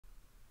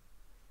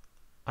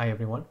Hi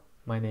everyone,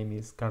 my name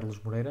is Carlos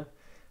Moreira,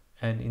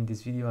 and in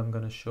this video I'm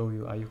going to show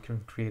you how you can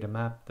create a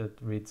map that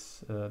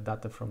reads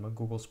data from a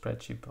Google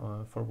Spreadsheet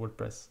for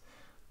WordPress.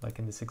 Like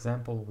in this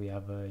example, we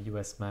have a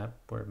US map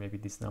where maybe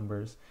these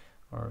numbers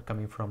are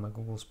coming from a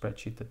Google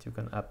Spreadsheet that you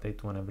can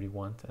update whenever you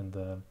want, and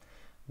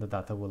the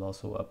data will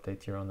also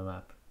update here on the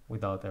map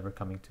without ever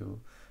coming to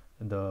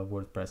the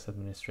WordPress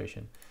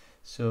administration.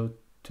 So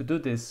to do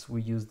this,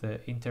 we use the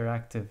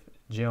Interactive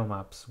Geo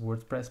Maps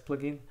WordPress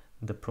Plugin,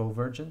 the Pro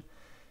version.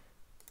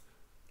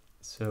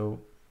 So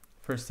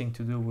first thing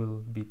to do will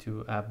be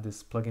to have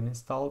this plugin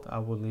installed. I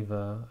will leave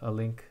a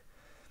link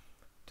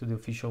to the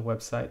official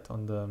website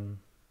on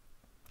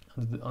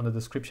the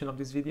description of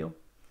this video.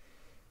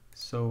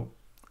 So,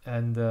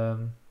 and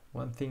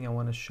one thing I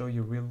want to show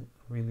you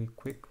really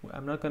quick.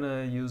 I'm not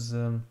gonna use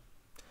the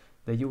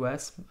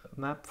US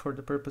map for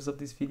the purpose of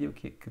this video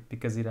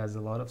because it has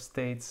a lot of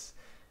states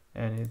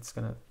and it's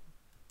gonna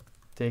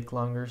take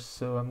longer.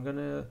 So I'm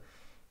gonna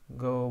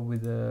go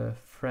with the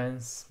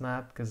France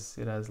map because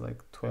it has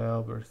like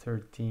 12 or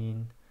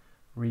 13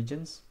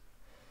 regions.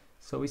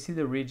 So we see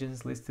the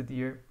regions listed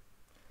here,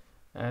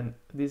 and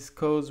these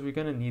codes, we're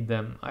gonna need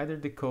them, either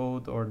the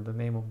code or the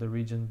name of the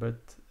region,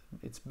 but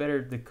it's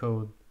better the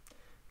code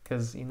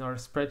because in our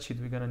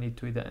spreadsheet we're gonna need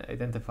to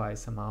identify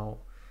somehow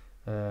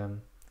to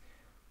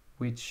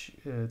which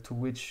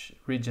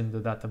region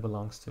the data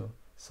belongs to.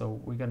 So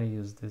we're gonna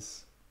use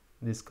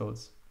these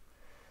codes.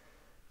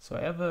 So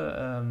I have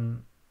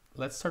a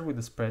let's start with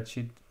the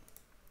spreadsheet.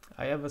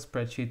 I have a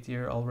spreadsheet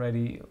here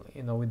already,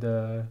 with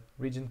the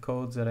region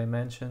codes that I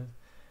mentioned.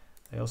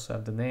 I also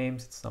have the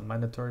names. It's not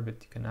mandatory,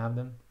 but you can have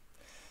them.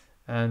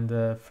 And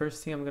the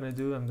first thing I'm gonna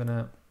do, I'm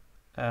gonna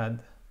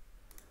add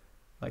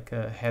like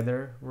a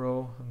header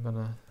row. I'm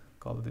gonna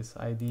call this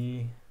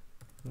ID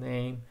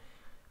name.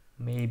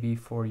 Maybe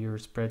for your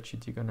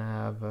spreadsheet you're gonna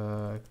have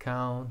a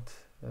count,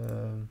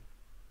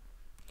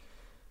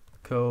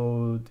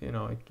 code.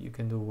 You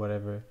can do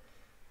whatever.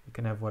 You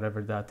can have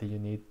whatever data you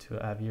need to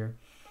have here.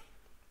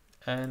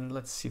 And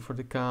let's see, for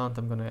the count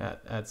I'm gonna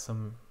add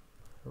some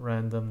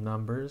random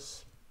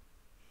numbers.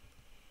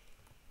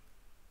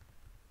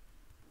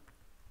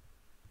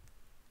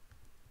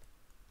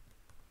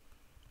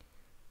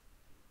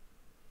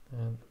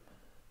 And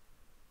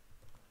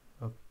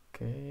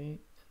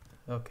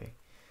okay,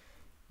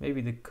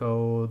 maybe the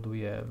code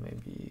we have,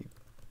 maybe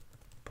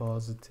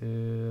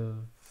positive,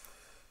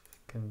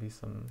 can be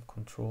some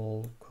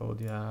control code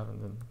you have,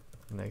 and then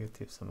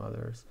negative some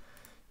others.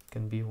 It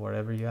can be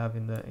whatever you have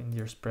in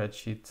your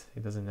spreadsheet.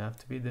 It doesn't have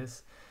to be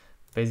this.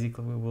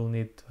 Basically we will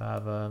need to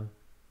have a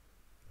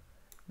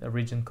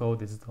region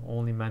code. Is the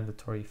only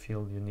mandatory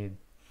field you need,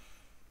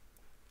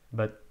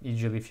 but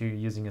usually if you're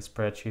using a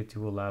spreadsheet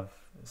you will have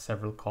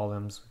several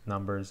columns with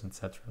numbers,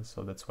 etc.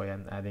 So that's why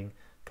I'm adding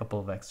a couple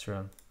of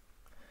extra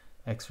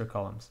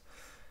columns.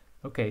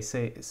 Okay,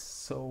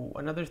 so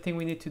another thing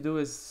we need to do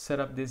is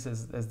set up this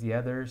as the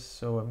headers.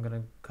 So I'm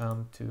gonna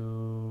come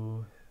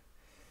to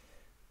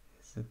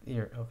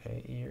here.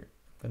 Okay, here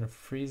I'm gonna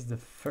freeze the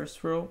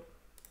first row.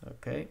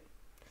 Okay,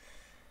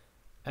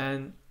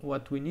 and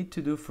what we need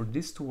to do for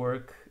this to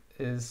work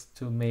is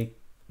to make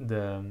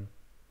the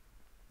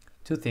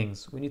two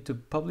things. We need to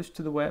publish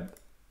to the web.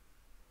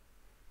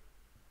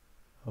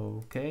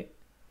 Okay,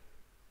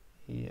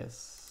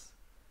 yes.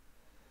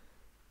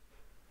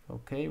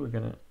 Okay,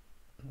 I'm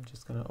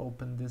just gonna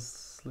open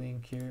this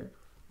link here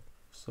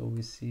so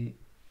we see.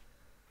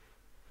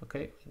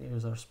 Okay,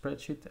 here's our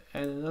spreadsheet.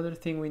 And another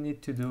thing we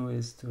need to do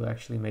is to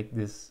actually make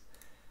this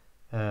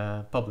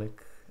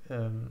public.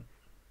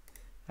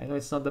 I know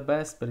it's not the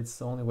best, but it's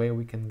the only way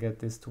we can get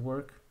this to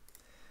work.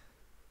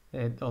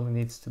 It only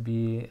needs to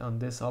be on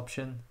this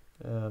option,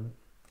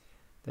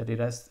 that it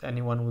has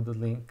anyone with the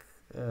link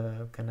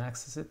can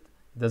access it.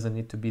 It doesn't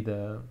need to be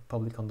the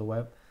public on the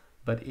web,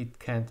 but it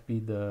can't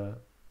be the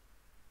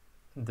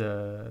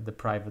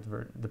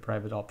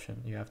private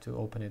option. You have to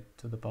open it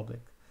to the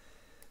public.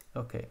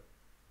 Okay.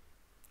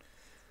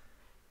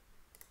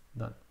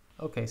 Done.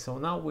 Okay, so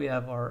now we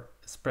have our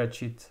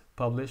spreadsheet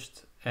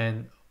published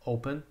and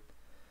open,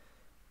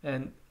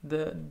 and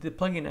the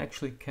plugin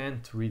actually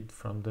can't read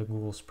from the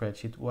Google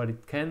spreadsheet. What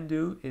it can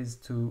do is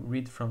to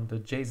read from the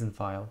JSON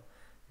file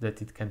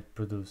that it can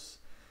produce.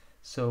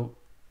 So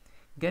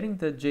getting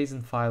the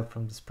JSON file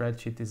from the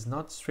spreadsheet is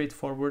not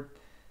straightforward.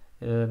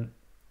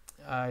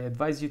 I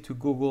advise you to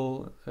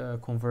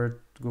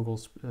convert Google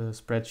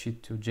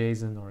Spreadsheet to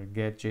JSON, or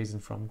get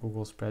JSON from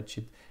Google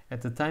Spreadsheet.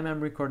 At the time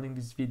I'm recording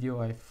this video,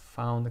 I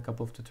found a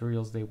couple of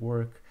tutorials. They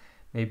work.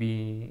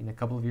 Maybe in a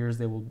couple of years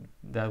that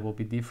will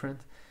be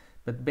different.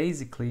 But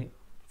basically,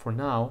 for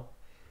now,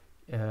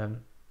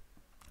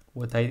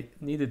 what I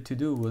needed to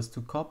do was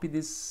to copy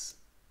this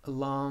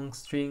long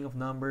string of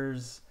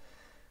numbers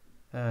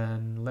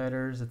and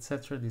letters,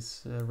 etc.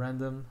 This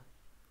random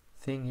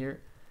thing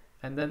here,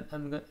 and then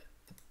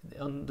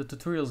on the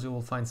tutorials you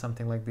will find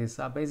something like this.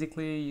 I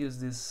basically use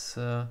this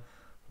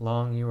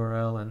long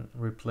URL and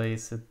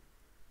replace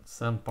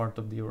some part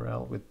of the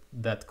URL with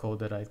that code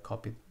that I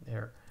copied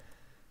there.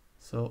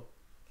 So,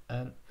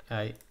 and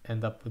I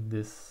end up with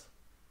this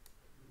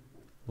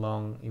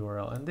long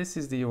URL, and this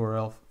is the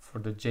URL for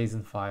the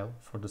JSON file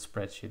for the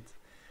spreadsheet.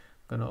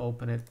 I'm gonna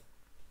open it,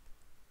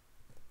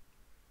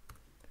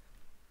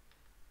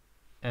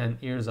 and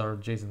here's our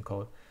JSON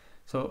code.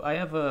 So I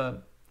have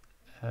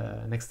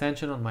an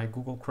extension on my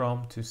Google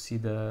Chrome to see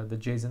the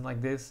JSON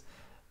like this.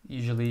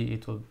 Usually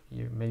it will,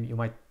 maybe you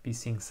might be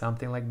seeing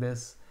something like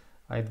this.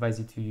 I advise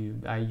you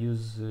to I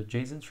use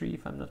JSON tree,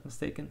 if I'm not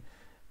mistaken,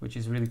 which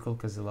is really cool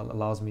because it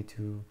allows me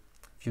to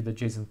view the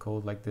JSON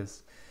code like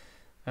this.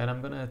 And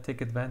I'm gonna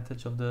take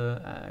advantage of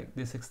the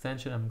this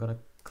extension. I'm gonna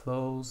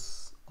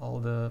close all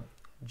the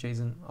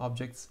JSON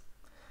objects,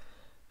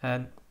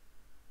 and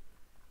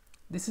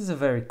this is a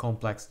very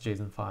complex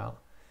JSON file.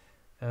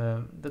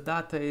 The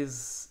data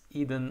is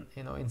hidden,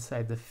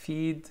 inside the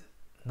feed.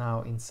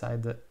 Now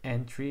inside the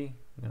entry,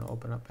 I'm gonna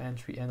open up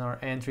entry, and our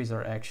entries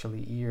are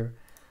actually here.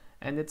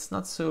 And it's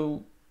not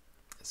so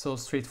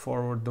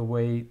straightforward the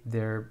way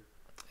they're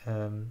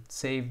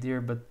saved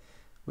here, but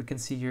we can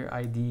see here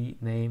ID,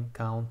 name,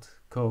 count,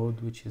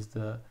 code, which is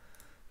the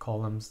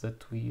columns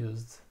that we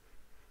used.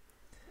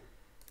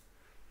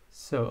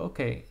 So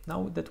okay,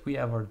 now that we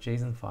have our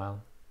JSON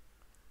file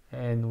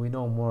and we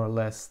know more or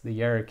less the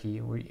hierarchy,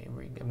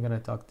 I'm gonna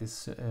talk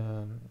this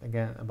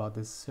again about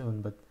this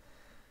soon, but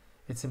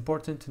it's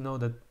important to know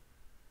that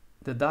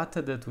the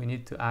data that we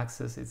need to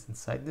access is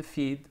inside the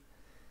feed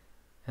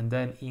and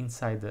then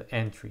inside the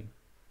entry.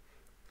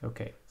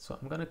 Okay, so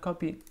I'm gonna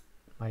copy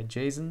my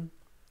JSON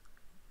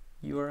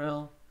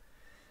URL.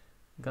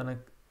 I'm gonna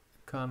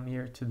come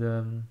here to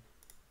the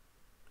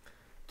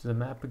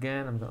map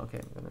again. I'm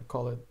gonna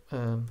call it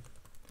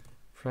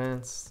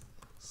France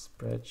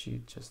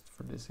spreadsheet just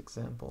for this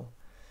example.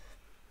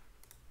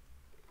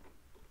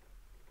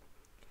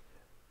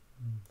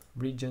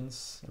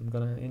 Regions.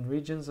 In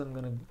regions I'm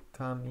gonna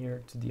come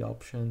here to the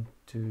option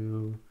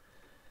to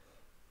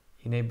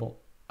enable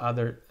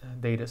other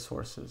data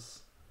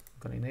sources. I'm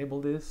gonna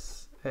enable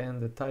this,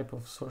 and the type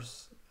of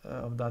source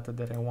of data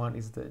that I want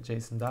is the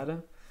JSON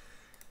data,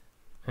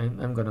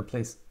 and I'm gonna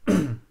place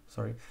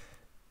sorry,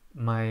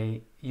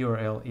 my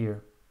URL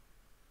here.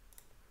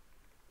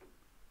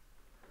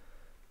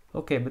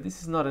 Okay, but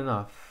this is not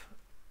enough.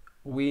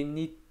 We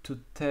need to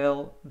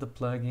tell the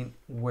plugin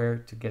where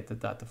to get the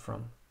data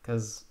from,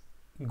 because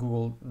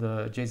Google,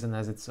 the JSON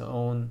has its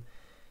own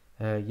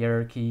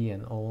hierarchy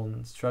and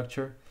own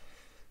structure.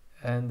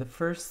 And the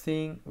first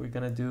thing we're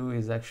gonna do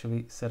is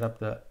actually set up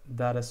the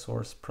data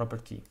source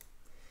property,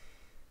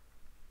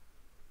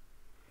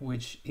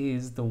 which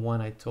is the one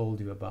I told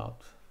you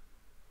about.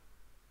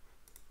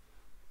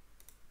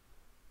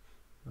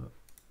 Oh,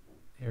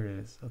 here it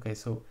is. Okay,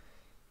 so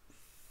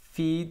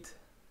feed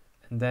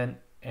and then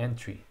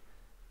entry.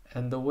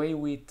 And the way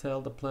we tell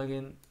the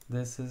plugin,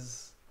 this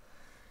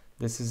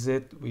is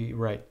it. We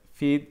write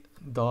feed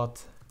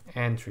dot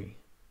entry.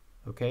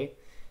 Okay,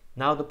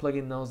 now the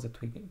plugin knows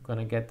that we're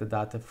gonna get the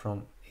data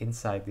from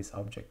inside this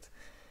object.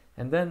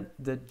 And then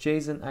the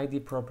JSON ID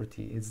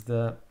property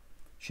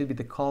should be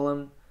the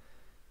column,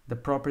 the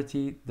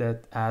property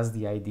that has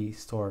the ID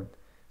stored.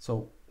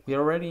 So we're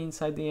already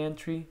inside the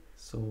entry,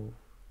 so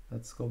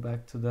let's go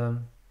back to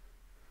the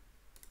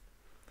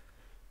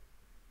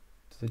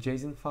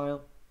JSON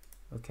file.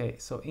 Okay,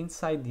 so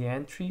inside the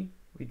entry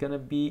we're gonna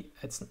be,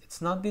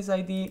 it's not this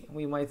ID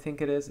we might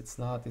think it is. It's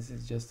not. This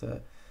is just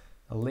a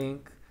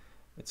link.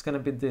 It's gonna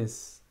be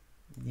this,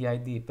 the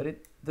ID, but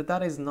the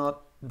data is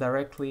not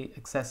directly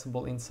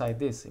accessible inside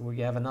this. We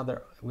have an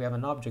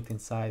object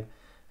inside,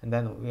 and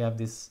then we have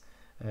this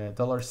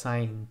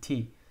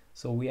 $T.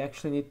 So we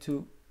actually need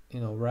to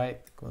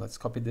write, well, let's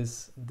copy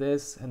this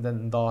and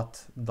then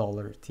dot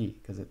 $T,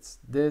 because it's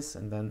this,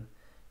 and then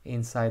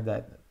inside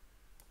that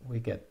we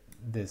get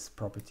this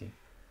property.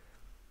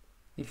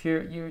 If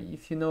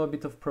you know a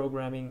bit of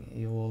programming,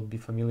 you will be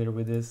familiar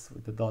with this,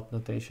 with the dot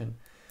notation.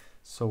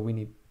 So we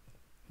need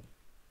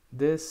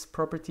this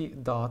property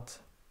dot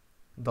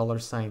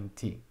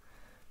 $T.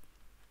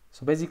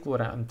 So basically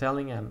what I'm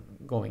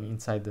going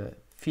inside the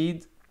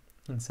feed,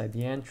 inside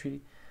the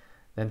entry,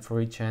 then for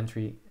each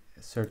entry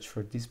search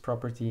for this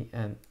property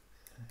and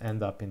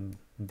end up in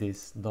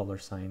this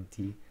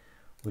 $T,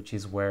 which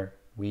is where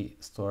we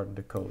store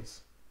the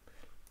codes.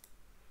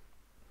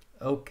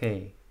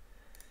 Okay,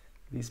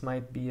 this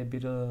might be a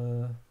bit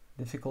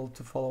difficult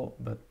to follow,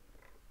 but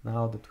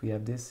now that we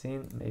have this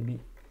in, maybe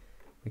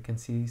we can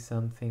see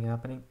something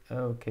happening.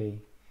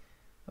 Okay,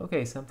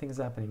 something's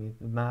happening.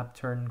 The map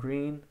turned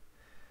green.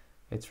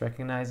 It's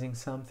recognizing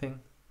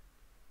something.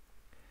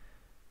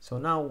 So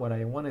now what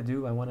I want to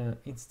do,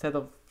 instead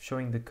of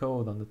showing the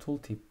code on the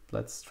tooltip,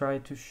 let's try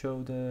to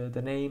show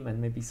the name and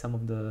maybe some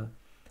of the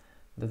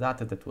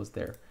data that was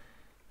there.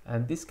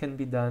 And this can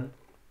be done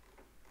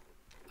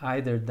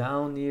either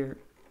down here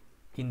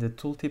in the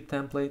tooltip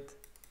template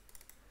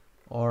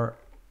or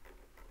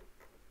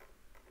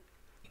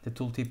in the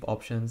tooltip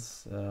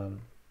options.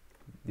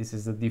 This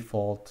is the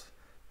default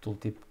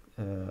tooltip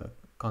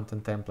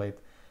content template,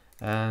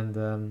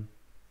 and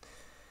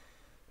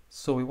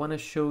so we want to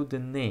show the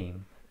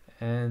name,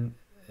 and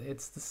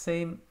it's the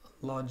same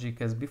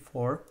logic as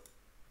before.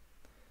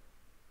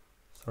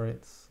 Sorry,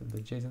 it's the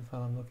JSON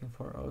file I'm looking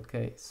for.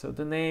 Okay, so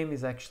the name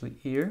is actually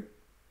here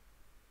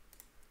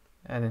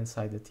and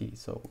inside the T.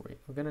 So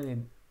we're gonna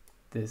need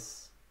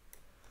this.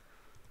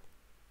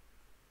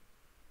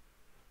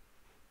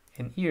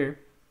 And here,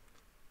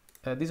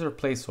 these are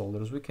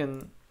placeholders. We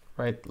can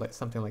write like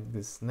something like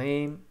this,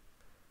 name,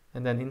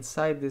 and then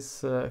inside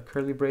this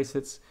curly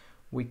brackets,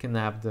 we can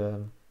have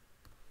the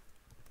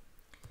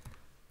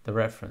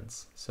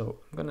reference. So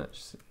I'm gonna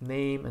just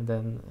name and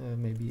then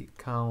maybe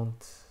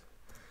count,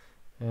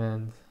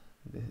 and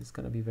this is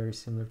gonna be very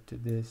similar to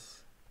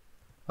this.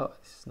 Oh,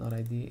 this is not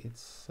ID,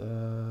 it's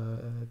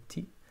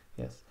T.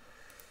 Yes,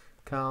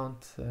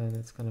 count, and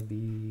it's gonna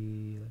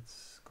be,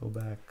 let's go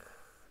back,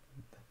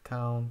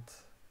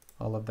 count.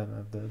 All of them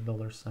have the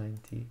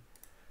 $T.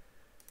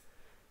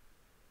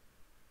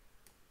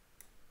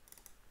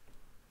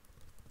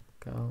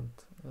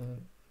 Count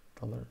and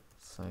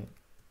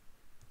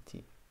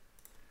 $T.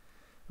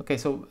 Okay,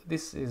 so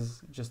this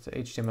is just a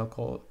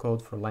HTML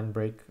code for line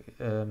break.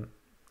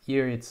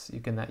 Here you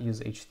cannot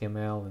use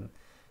HTML, and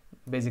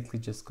basically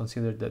just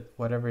consider that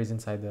whatever is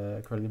inside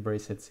the curly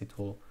brackets, it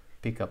will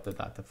pick up the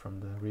data from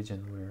the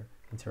region we're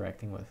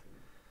interacting with.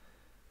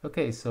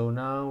 Okay, so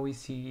now we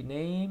see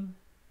name,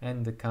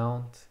 and the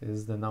count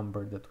is the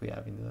number that we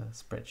have in the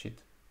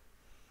spreadsheet.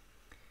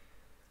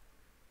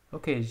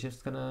 Okay, it's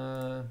just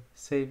gonna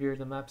save here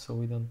the map so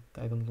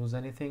I don't lose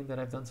anything that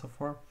I've done so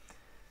far.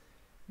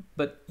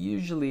 But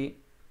usually,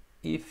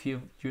 if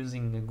you're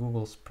using a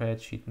Google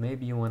Spreadsheet,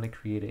 maybe you want to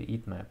create a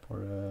heat map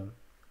or a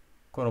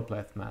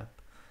choropleth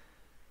map.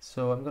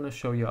 So I'm gonna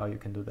show you how you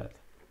can do that.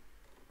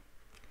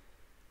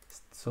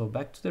 So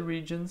back to the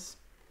regions.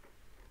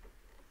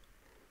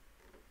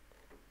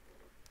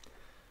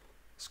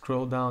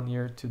 Scroll down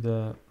here to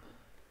the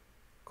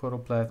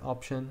choropleth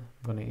option.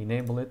 I'm going to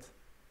enable it.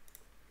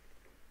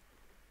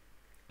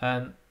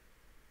 And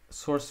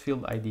source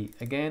field ID.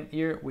 Again,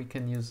 here we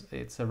can use,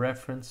 it's a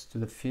reference to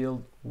the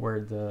field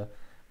where the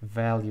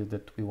value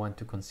that we want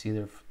to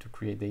consider to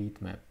create the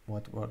heat map,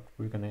 what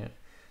we're going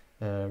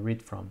to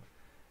read from.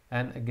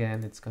 And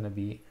again, it's going to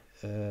be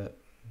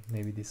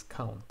maybe this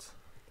count.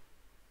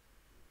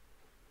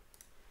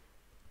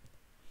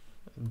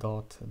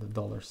 Dot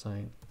the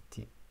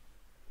 $T.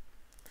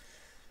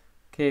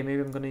 Okay,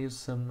 maybe I'm gonna use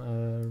some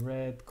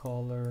red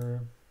color,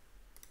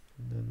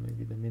 and then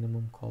maybe the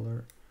minimum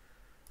color.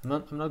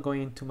 I'm not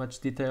going into much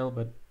detail,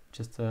 but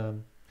just so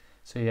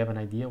you have an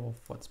idea of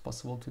what's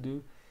possible to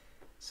do.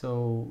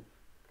 So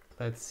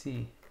let's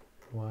see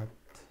what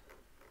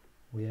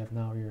we have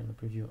now here in the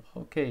preview.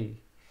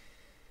 Okay,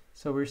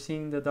 so we're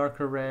seeing the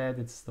darker red.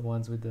 It's the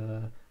ones with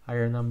the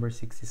higher number,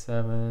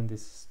 67.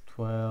 This is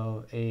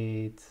 12,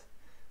 8.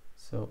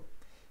 So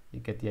you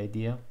get the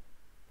idea.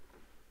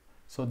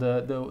 So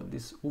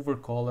this over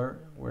color,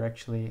 we're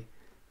actually,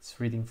 it's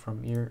reading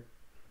from here.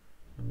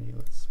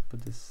 Let's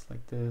put this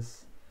like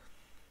this.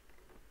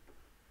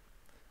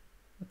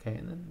 Okay,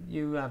 and then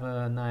you have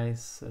a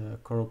nice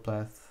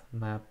choropleth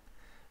map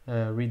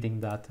reading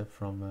data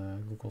from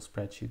Google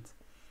Spreadsheet.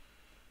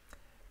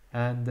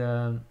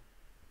 And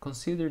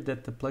consider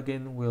that the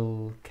plugin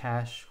will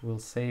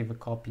save a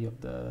copy of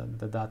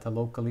the data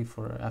locally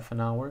for half an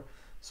hour.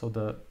 So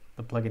the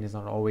plugin is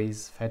not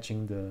always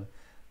fetching the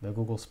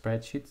Google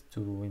Spreadsheet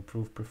to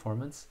improve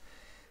performance.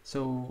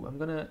 So I'm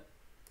gonna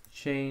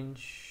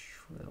change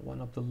one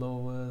of the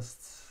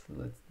lowest.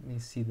 Let me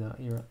see the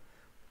here.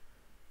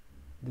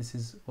 This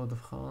is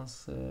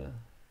Hauts-de-France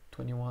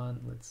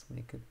 21. Let's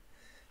make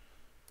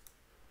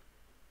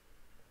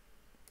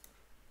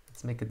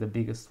it the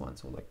biggest one,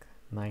 so like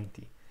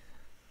 90.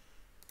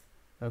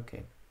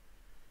 Okay.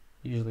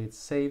 Usually it's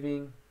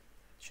saving.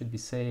 It should be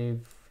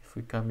saved. If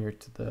we come here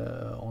to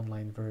the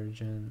online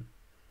version,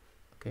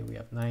 okay, we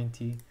have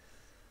 90,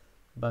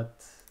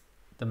 but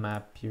the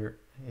map here,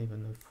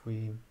 even if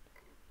we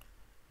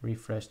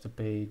refresh the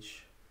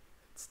page,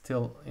 it's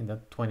still in the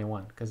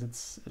 21 because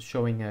it's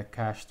showing a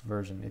cached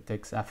version. It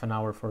takes half an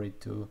hour for it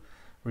to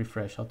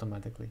refresh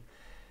automatically.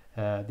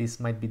 This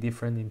might be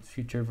different in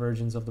future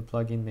versions of the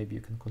plugin. Maybe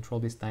you can control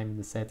this time in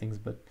the settings,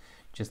 but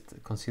just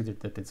consider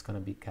that it's going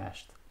to be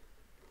cached.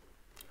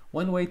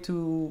 One way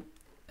to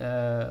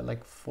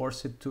like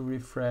force it to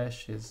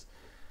refresh is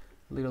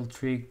a little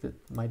trick that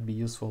might be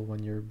useful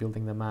when you're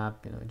building the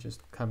map. You know,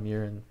 just come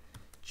here and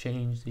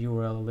change the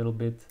URL a little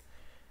bit.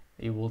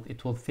 It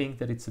will think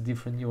that it's a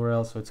different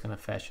URL, so it's gonna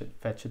fetch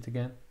it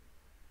again.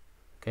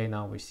 Okay,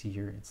 now we see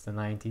here it's the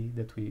 90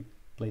 that we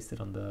placed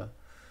it on the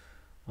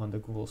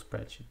Google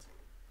Spreadsheet.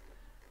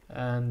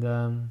 And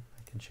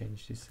I can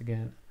change this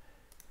again.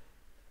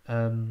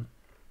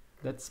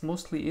 That's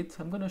mostly it.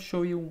 I'm gonna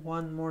show you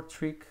one more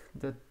trick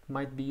that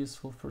might be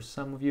useful for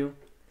some of you.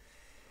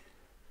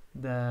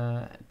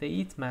 The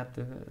heat map,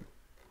 the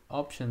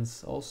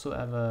options also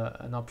have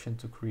an option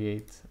to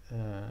create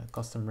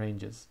custom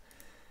ranges.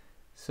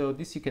 So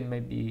this you can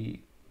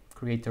maybe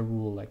create a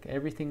rule, like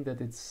everything that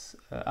it's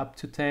up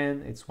to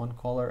 10, it's one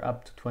color,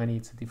 up to 20,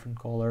 it's a different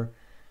color.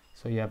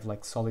 So you have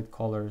like solid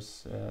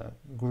colors,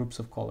 groups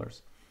of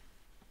colors.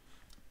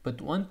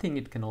 But one thing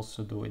it can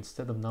also do,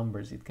 instead of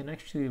numbers, it can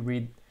actually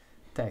read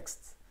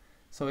text.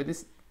 So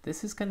this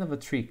is kind of a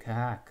trick, a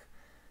hack.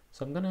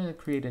 So I'm gonna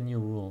create a new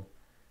rule,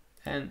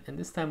 and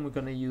this time we're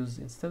gonna use,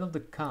 instead of the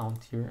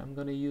count here, I'm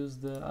gonna use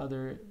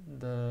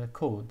the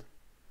code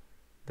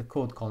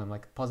column,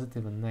 like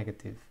positive and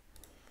negative.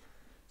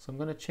 So I'm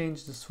gonna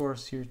change the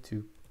source here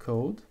to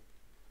code,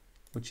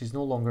 which is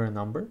no longer a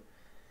number.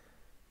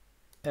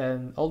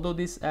 And although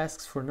this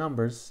asks for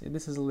numbers,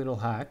 this is a little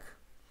hack.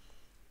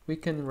 We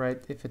can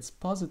write, if it's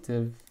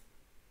positive,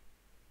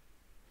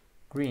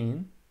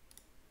 green.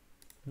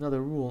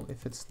 Another rule,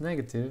 if it's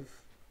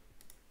negative,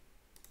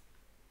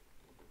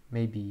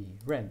 maybe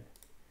red.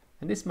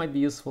 And this might be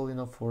useful, you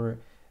know, for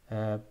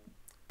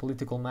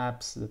political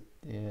maps, that,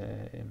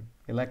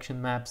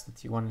 election maps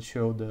that you want to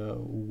show the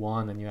who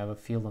won, and you have a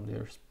field on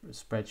your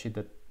spreadsheet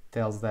that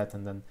tells that,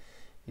 and then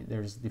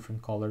there's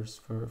different colors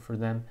for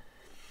them.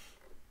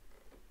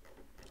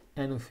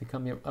 And if we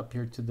come up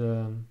here to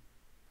the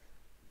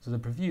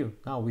preview,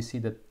 now we see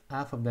that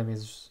half of them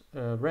is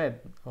red,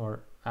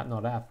 or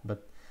not half,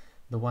 but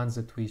the ones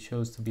that we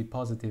chose to be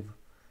positive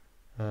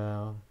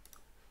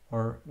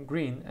or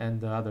green, and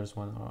the others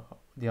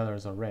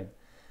are red.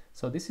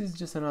 So this is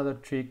just another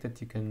trick that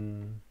you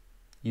can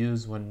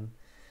use when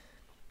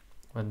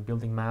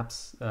building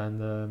maps.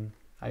 And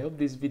I hope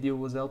this video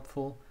was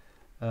helpful.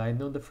 I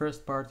know the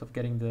first part of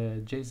getting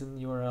the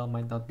JSON URL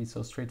might not be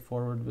so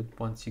straightforward, but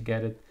once you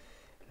get it,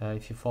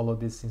 if you follow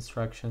these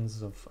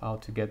instructions of how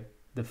to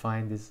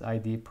define this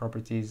ID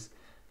properties,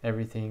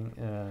 everything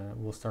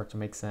will start to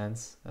make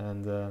sense,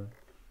 and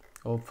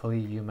hopefully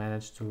you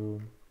manage to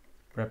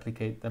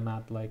replicate the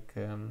map like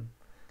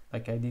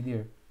I did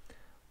here.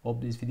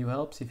 Hope this video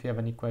helps. If you have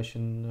any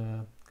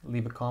question,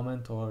 leave a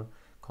comment or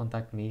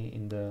contact me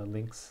in the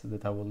links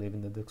that I will leave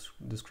in the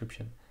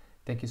description.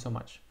 Thank you so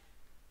much.